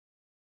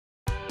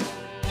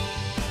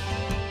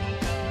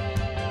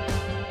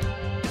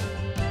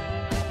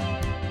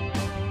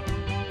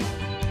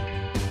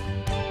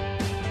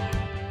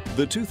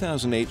The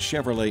 2008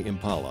 Chevrolet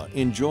Impala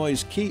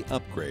enjoys key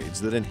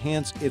upgrades that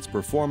enhance its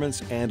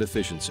performance and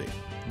efficiency.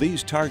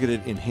 These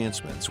targeted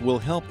enhancements will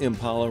help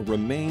Impala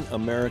remain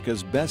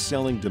America's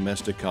best-selling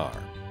domestic car.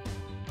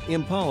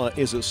 Impala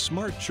is a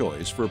smart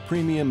choice for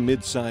premium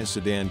midsize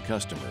sedan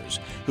customers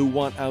who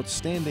want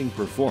outstanding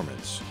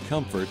performance,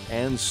 comfort,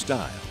 and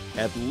style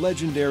at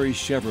legendary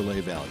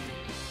Chevrolet value.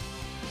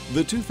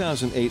 The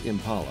 2008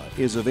 Impala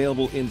is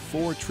available in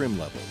 4 trim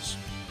levels.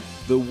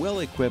 The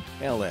well-equipped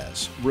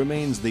LS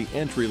remains the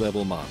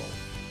entry-level model.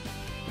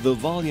 The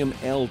Volume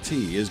LT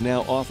is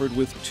now offered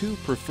with 2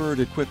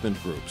 preferred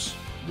equipment groups,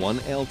 one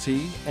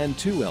LT and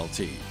 2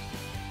 LT,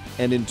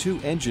 and in 2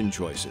 engine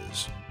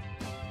choices.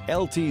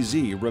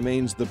 LTZ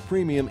remains the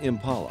premium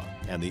Impala,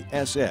 and the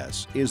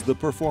SS is the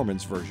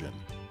performance version.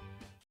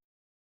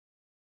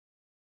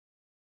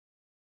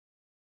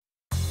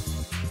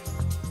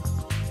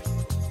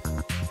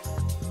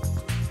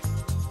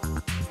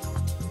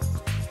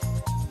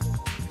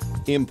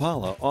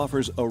 Impala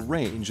offers a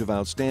range of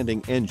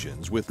outstanding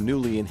engines with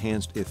newly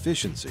enhanced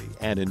efficiency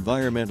and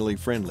environmentally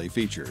friendly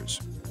features.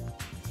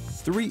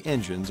 3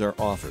 engines are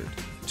offered,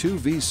 2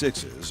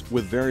 V6s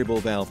with variable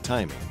valve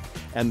timing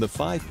and the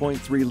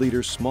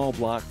 5.3-liter small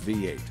block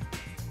V8.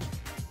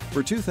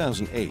 For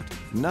 2008,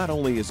 not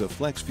only is a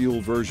flex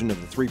fuel version of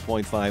the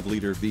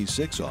 3.5-liter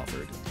V6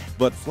 offered,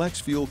 but flex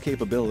fuel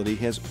capability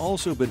has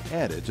also been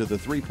added to the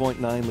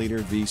 3.9-liter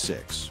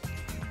V6.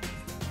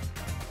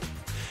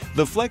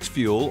 The flex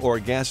fuel or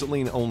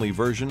gasoline-only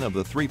version of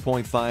the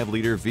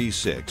 3.5-liter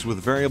V6 with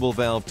variable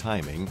valve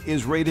timing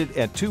is rated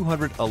at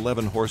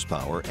 211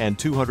 horsepower and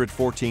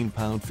 214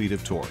 pound-feet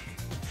of torque.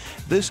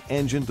 This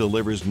engine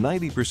delivers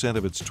 90%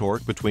 of its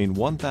torque between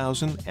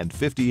 1,000 and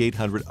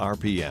 5,800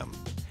 RPM.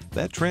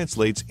 That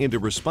translates into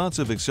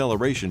responsive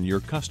acceleration your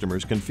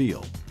customers can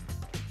feel.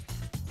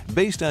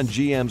 Based on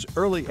GM's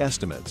early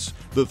estimates,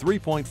 the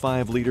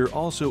 3.5-liter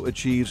also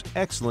achieves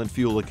excellent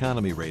fuel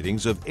economy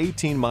ratings of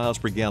 18 miles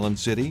per gallon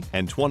city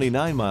and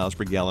 29 miles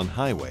per gallon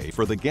highway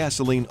for the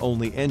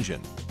gasoline-only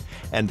engine,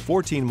 and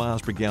 14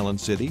 miles per gallon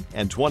city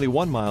and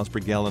 21 miles per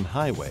gallon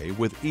highway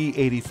with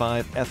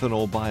E85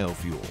 ethanol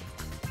biofuel.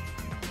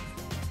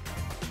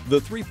 The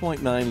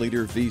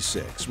 3.9-liter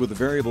V6 with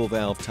variable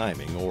valve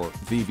timing, or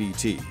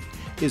VVT,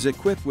 is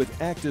equipped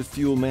with active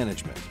fuel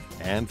management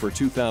and, for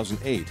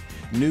 2008,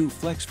 new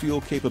flex fuel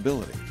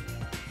capability.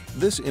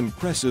 This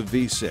impressive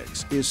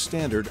V6 is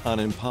standard on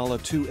Impala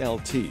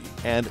 2LT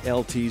and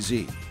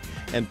LTZ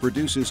and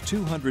produces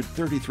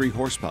 233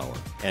 horsepower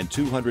and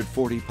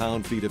 240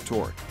 pound-feet of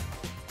torque.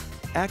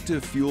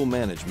 Active fuel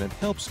management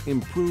helps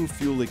improve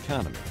fuel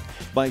economy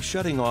by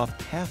shutting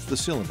off half the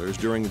cylinders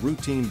during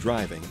routine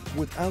driving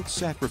without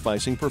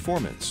sacrificing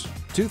performance.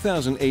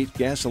 2008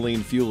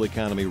 gasoline fuel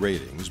economy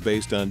ratings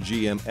based on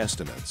GM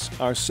estimates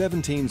are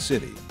 17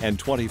 city and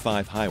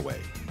 25 highway.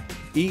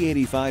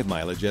 E85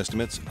 mileage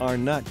estimates are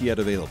not yet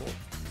available.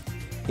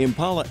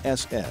 Impala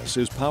SS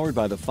is powered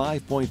by the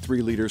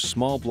 5.3-liter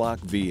small block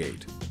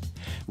V8.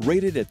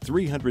 Rated at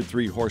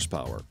 303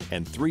 horsepower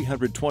and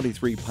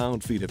 323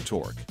 pound-feet of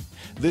torque,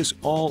 this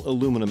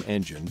all-aluminum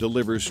engine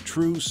delivers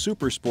true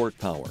super sport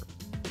power.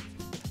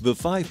 The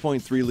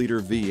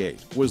 5.3-liter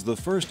V8 was the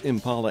first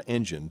Impala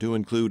engine to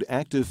include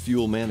active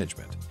fuel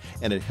management,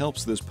 and it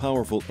helps this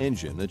powerful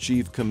engine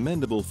achieve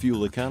commendable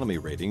fuel economy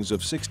ratings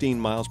of 16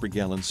 miles per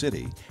gallon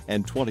city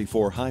and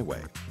 24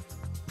 highway.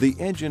 The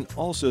engine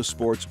also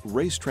sports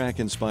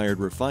racetrack-inspired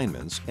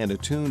refinements and a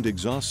tuned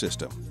exhaust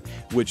system,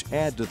 which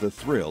add to the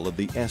thrill of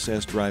the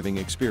SS driving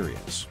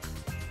experience.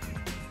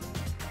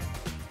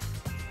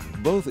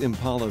 Both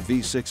Impala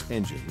V6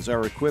 engines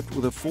are equipped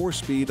with a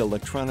 4-speed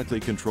electronically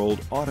controlled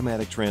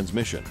automatic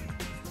transmission,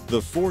 the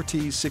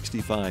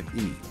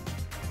 4T65E.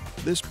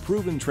 This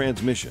proven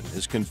transmission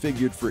is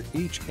configured for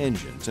each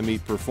engine to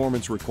meet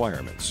performance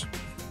requirements.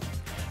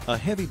 A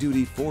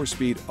heavy-duty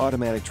 4-speed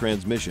automatic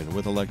transmission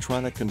with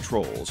electronic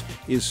controls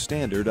is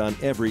standard on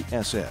every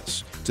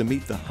SS to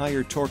meet the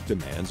higher torque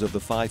demands of the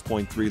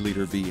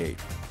 5.3-liter V8.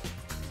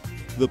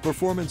 The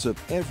performance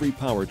of every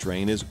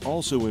powertrain is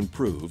also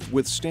improved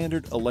with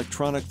standard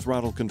electronic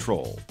throttle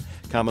control,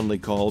 commonly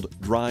called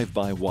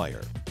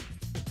drive-by-wire.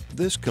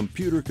 This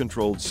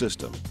computer-controlled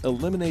system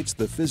eliminates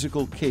the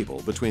physical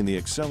cable between the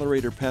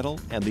accelerator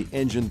pedal and the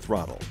engine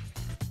throttle.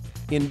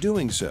 In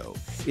doing so,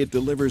 it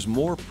delivers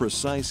more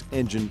precise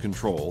engine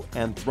control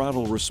and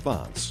throttle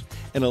response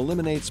and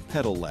eliminates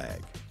pedal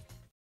lag.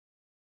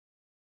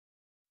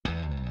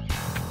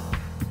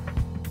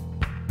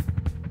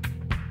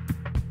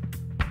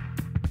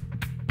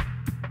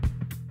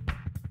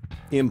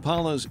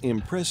 Impala's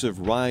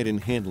impressive ride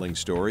and handling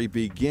story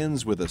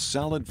begins with a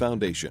solid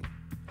foundation.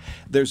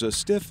 There's a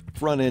stiff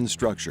front-end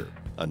structure,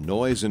 a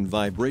noise and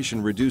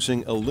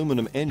vibration-reducing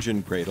aluminum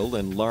engine cradle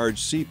and large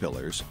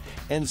C-pillars,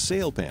 and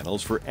sail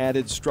panels for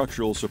added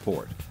structural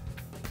support.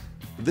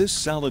 This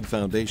solid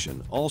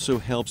foundation also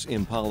helps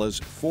Impala's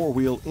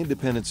 4-wheel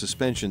independent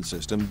suspension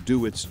system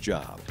do its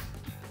job.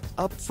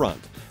 Up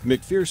front,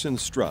 McPherson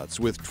struts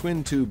with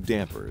twin-tube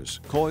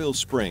dampers, coil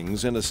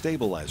springs, and a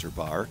stabilizer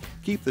bar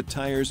keep the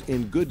tires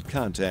in good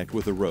contact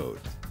with the road.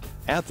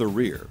 At the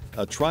rear,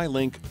 a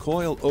tri-link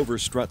coil-over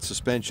strut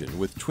suspension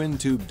with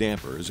twin-tube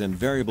dampers and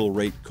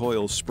variable-rate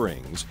coil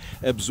springs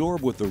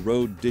absorb what the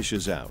road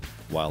dishes out,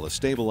 while a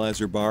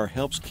stabilizer bar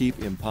helps keep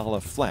Impala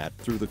flat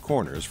through the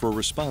corners for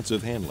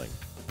responsive handling.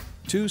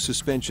 Two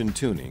suspension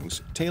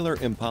tunings tailor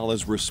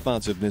Impala's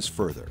responsiveness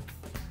further.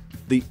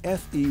 The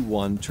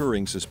FE1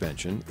 touring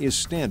suspension is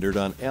standard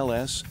on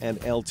LS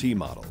and LT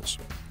models.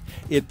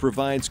 It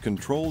provides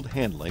controlled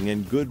handling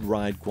and good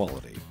ride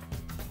quality.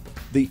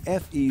 The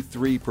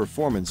FE3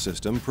 performance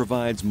system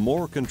provides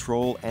more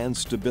control and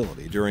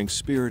stability during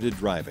spirited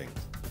driving.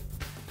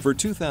 For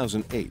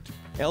 2008,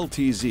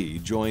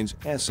 LTZ joins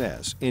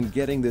SS in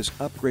getting this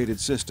upgraded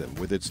system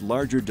with its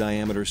larger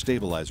diameter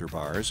stabilizer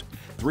bars,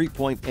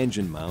 3-point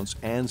engine mounts,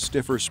 and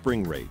stiffer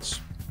spring rates.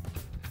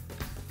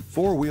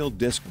 Four-wheel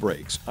disc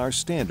brakes are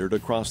standard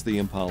across the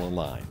Impala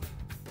line.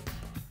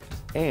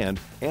 And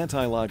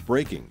anti-lock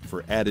braking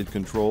for added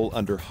control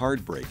under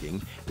hard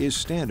braking is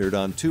standard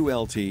on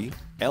 2LT,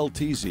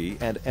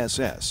 LTZ, and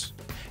SS,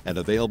 and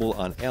available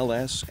on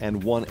LS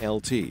and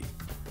 1LT.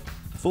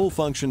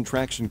 Full-function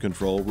traction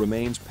control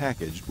remains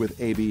packaged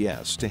with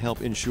ABS to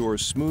help ensure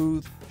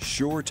smooth,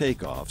 sure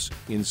takeoffs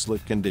in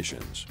slick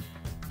conditions.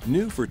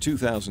 New for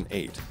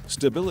 2008,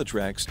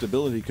 StabiliTrack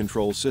Stability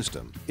Control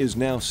System is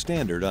now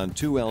standard on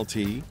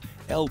 2LT,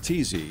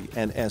 LTZ,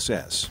 and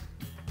SS.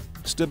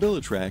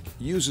 StabiliTrack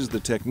uses the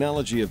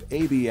technology of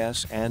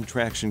ABS and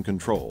traction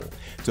control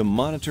to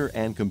monitor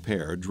and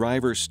compare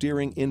driver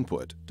steering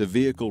input to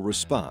vehicle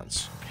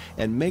response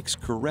and makes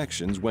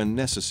corrections when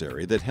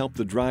necessary that help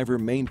the driver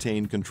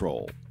maintain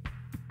control.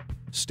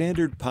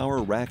 Standard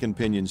power rack and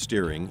pinion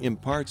steering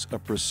imparts a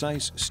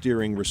precise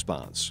steering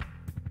response.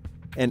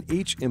 And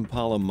each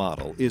Impala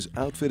model is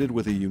outfitted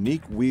with a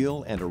unique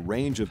wheel and a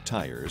range of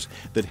tires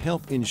that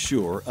help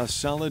ensure a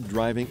solid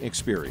driving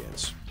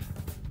experience.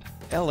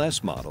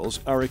 LS models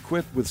are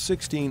equipped with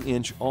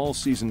 16-inch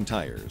all-season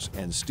tires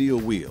and steel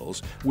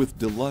wheels with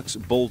deluxe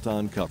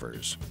bolt-on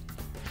covers.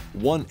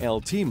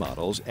 1LT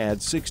models add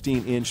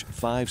 16-inch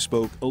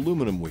 5-spoke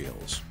aluminum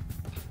wheels.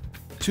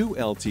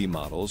 2LT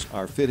models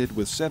are fitted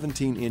with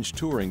 17-inch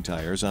touring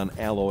tires on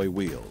alloy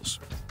wheels.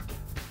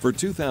 For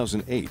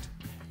 2008,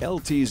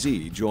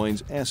 LTZ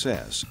joins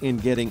SS in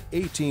getting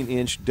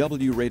 18-inch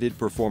W-rated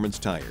performance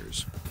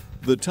tires.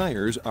 The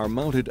tires are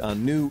mounted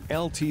on new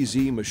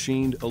LTZ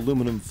machined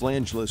aluminum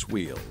flangeless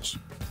wheels.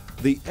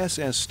 The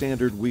SS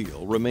standard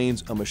wheel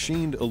remains a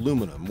machined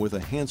aluminum with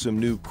a handsome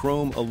new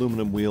chrome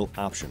aluminum wheel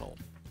optional.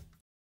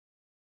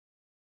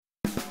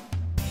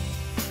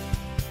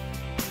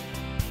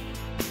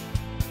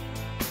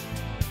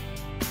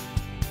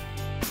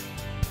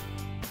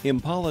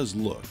 Impala's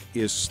look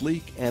is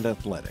sleek and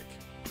athletic.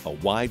 A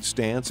wide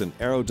stance and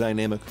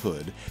aerodynamic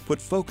hood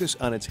put focus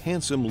on its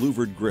handsome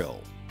louvered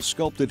grille,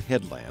 sculpted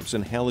headlamps,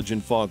 and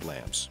halogen fog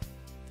lamps.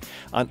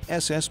 On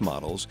SS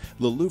models,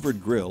 the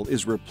louvered grille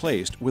is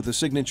replaced with the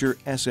signature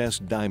SS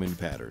diamond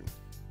pattern.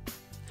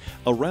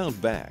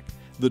 Around back,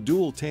 the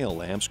dual tail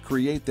lamps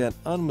create that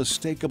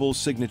unmistakable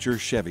signature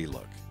Chevy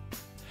look.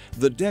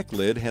 The deck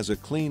lid has a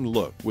clean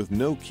look with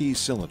no key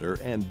cylinder,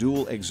 and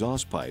dual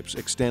exhaust pipes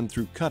extend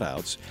through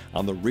cutouts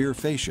on the rear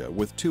fascia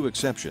with two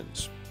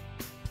exceptions.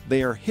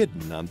 They are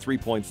hidden on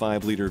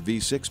 3.5-liter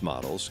V6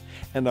 models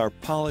and are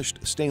polished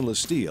stainless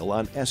steel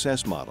on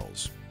SS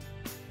models.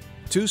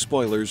 Two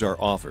spoilers are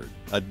offered.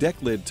 A deck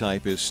lid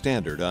type is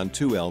standard on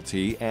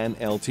 2LT and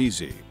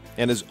LTZ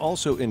and is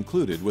also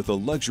included with a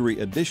luxury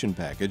edition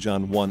package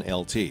on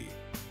 1LT.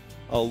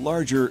 A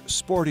larger,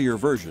 sportier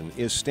version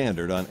is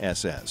standard on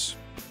SS.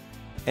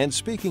 And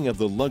speaking of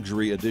the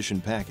luxury edition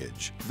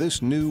package,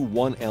 this new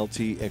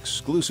 1LT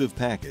exclusive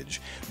package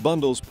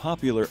bundles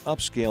popular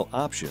upscale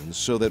options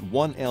so that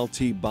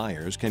 1LT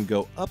buyers can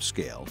go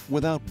upscale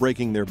without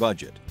breaking their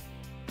budget.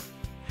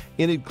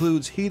 It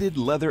includes heated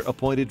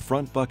leather-appointed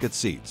front bucket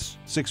seats,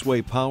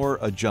 6-way power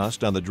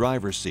adjust on the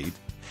driver's seat,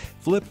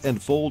 flip and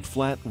fold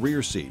flat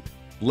rear seat,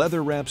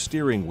 leather-wrapped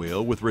steering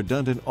wheel with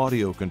redundant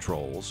audio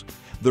controls,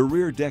 the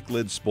rear deck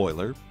lid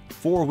spoiler,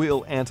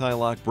 4-wheel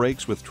anti-lock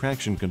brakes with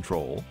traction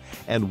control,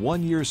 and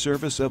 1-year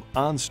service of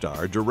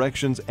OnStar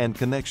directions and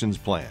connections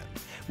plan,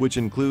 which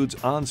includes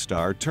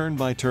OnStar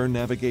turn-by-turn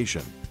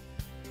navigation.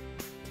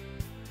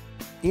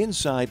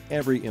 Inside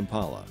every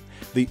Impala,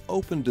 the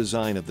open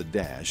design of the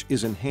dash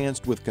is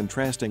enhanced with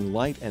contrasting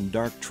light and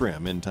dark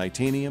trim in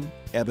titanium,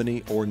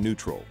 ebony, or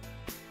neutral.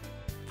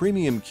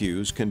 Premium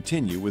cues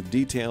continue with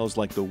details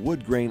like the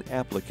wood grain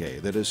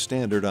applique that is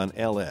standard on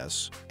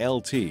LS,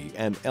 LT,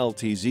 and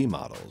LTZ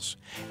models,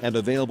 and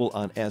available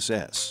on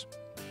SS.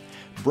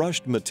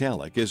 Brushed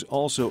metallic is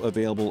also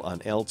available on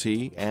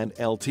LT and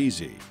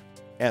LTZ.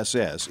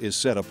 SS is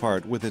set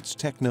apart with its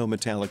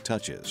techno-metallic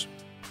touches.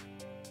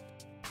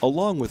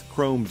 Along with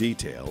chrome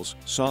details,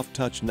 soft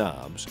touch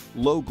knobs,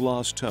 low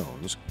gloss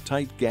tones,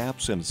 tight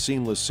gaps, and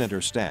seamless center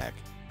stack,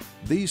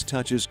 these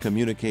touches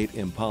communicate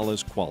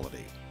Impala's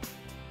quality.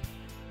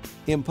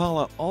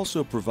 Impala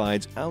also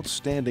provides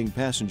outstanding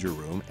passenger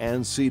room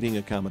and seating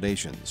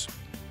accommodations.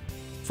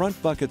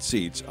 Front bucket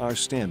seats are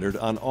standard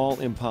on all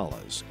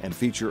Impalas and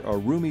feature a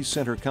roomy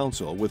center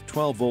console with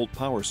 12-volt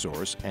power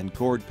source and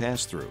cord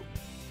pass-through.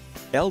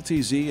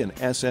 LTZ and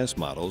SS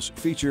models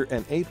feature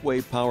an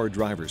 8-way power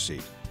driver's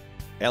seat.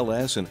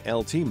 LS and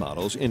LT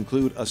models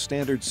include a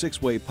standard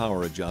 6-way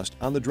power adjust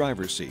on the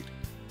driver's seat.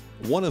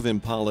 One of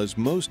Impala's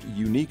most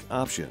unique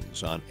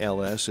options on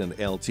LS and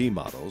LT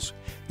models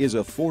is a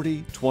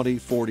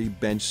 40-20-40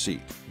 bench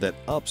seat that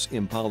ups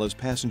Impala's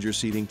passenger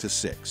seating to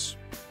 6.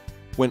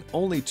 When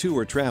only 2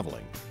 are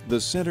traveling, the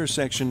center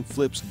section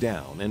flips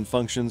down and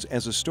functions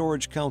as a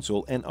storage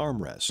console and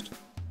armrest.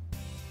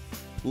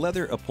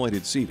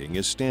 Leather-appointed seating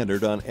is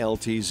standard on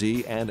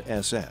LTZ and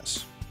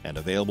SS and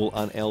available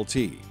on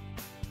LT.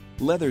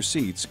 Leather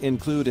seats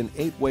include an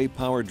 8-way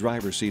power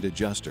driver seat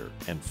adjuster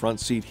and front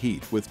seat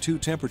heat with 2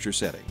 temperature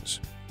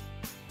settings.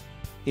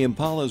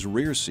 Impala's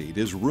rear seat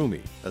is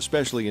roomy,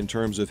 especially in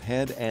terms of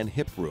head and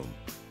hip room.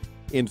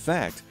 In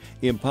fact,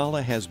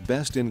 Impala has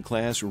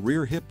best-in-class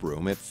rear hip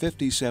room at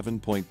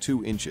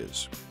 57.2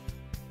 inches.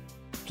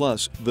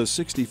 Plus, the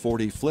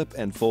 60/40 flip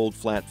and fold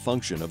flat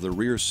function of the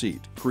rear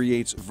seat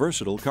creates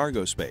versatile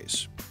cargo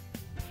space.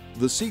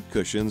 The seat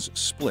cushions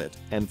split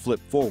and flip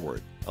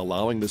forward,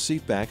 allowing the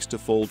seat backs to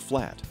fold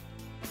flat.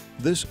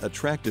 This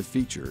attractive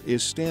feature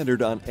is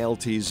standard on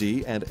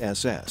LTZ and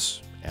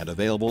SS and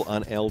available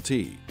on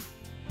LT.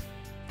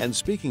 And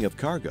speaking of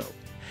cargo,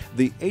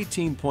 the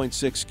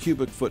 18.6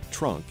 cubic foot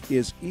trunk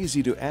is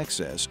easy to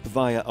access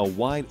via a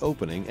wide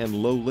opening and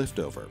low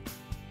liftover.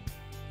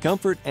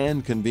 Comfort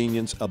and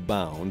convenience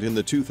abound in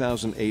the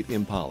 2008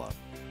 Impala.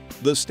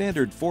 The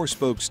standard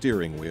 4-spoke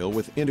steering wheel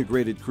with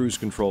integrated cruise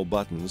control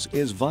buttons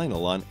is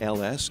vinyl on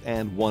LS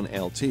and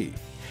 1LT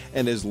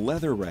and is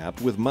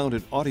leather-wrapped with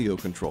mounted audio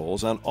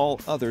controls on all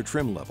other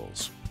trim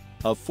levels.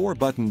 A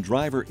 4-button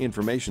driver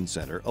information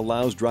center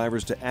allows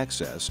drivers to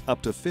access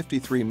up to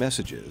 53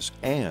 messages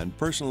and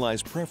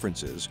personalized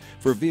preferences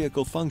for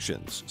vehicle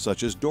functions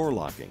such as door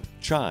locking,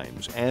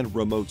 chimes, and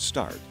remote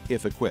start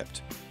if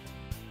equipped.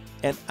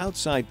 An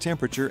outside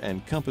temperature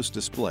and compass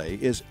display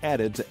is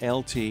added to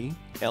LT,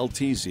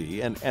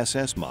 LTZ, and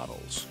SS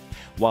models,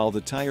 while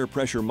the tire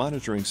pressure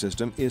monitoring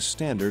system is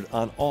standard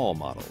on all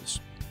models.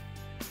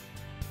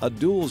 A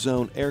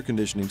dual-zone air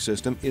conditioning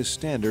system is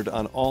standard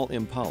on all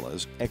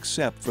Impalas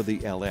except for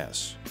the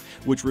LS,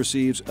 which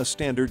receives a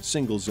standard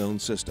single-zone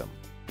system.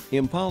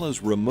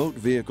 Impala's remote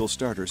vehicle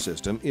starter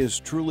system is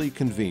truly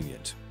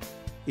convenient.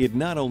 It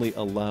not only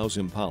allows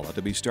Impala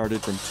to be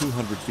started from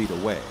 200 feet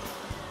away,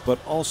 but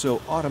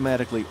also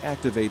automatically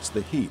activates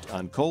the heat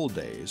on cold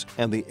days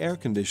and the air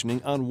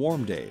conditioning on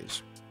warm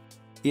days.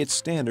 It's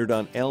standard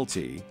on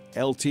LT,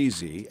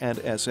 LTZ, and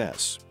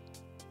SS.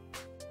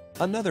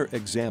 Another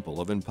example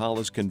of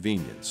Impala's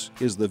convenience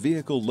is the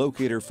vehicle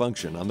locator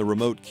function on the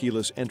remote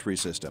keyless entry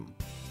system.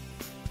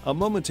 A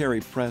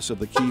momentary press of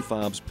the key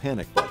fob's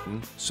panic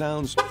button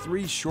sounds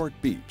 3 short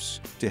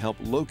beeps to help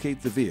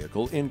locate the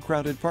vehicle in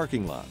crowded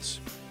parking lots.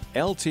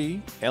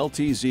 LT,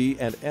 LTZ,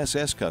 and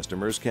SS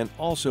customers can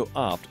also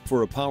opt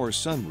for a power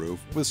sunroof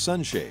with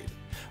sunshade,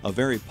 a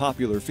very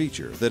popular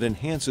feature that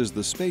enhances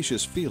the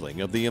spacious feeling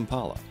of the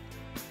Impala.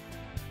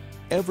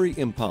 Every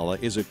Impala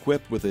is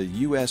equipped with a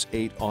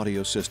US-8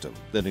 audio system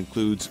that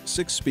includes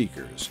 6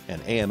 speakers,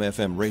 an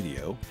AM/FM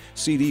radio,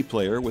 CD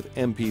player with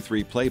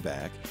MP3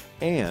 playback,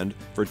 and,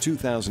 for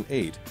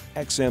 2008,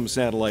 XM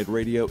satellite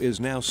radio is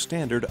now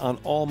standard on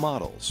all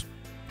models.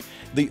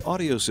 The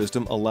audio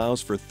system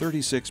allows for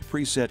 36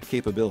 preset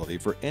capability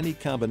for any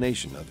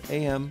combination of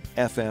AM,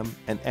 FM,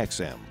 and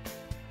XM.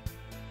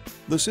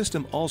 The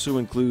system also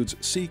includes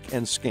Seek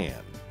and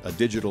Scan, a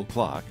digital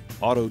clock,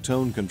 auto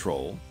tone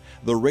control,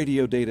 the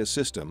radio data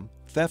system,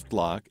 theft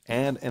lock,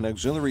 and an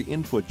auxiliary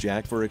input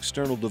jack for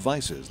external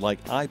devices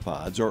like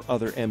iPods or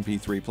other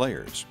MP3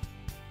 players.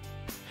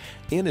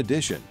 In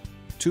addition,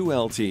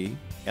 2LT,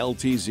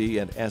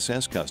 LTZ, and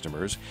SS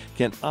customers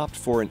can opt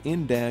for an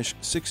in-dash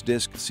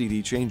 6-disc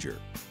CD changer.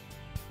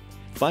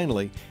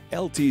 Finally,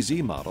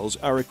 LTZ models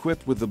are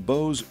equipped with the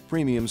Bose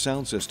premium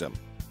sound system.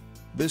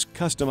 This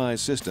customized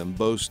system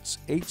boasts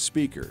 8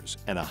 speakers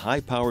and a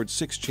high-powered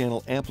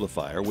 6-channel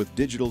amplifier with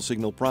digital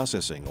signal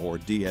processing, or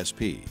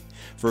DSP,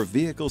 for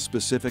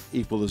vehicle-specific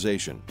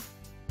equalization.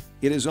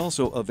 It is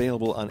also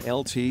available on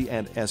LT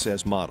and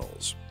SS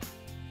models.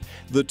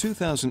 The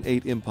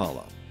 2008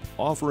 Impala,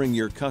 offering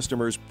your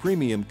customers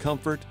premium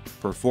comfort,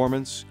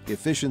 performance,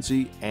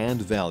 efficiency, and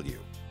value.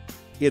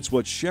 It's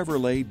what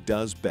Chevrolet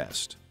does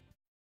best.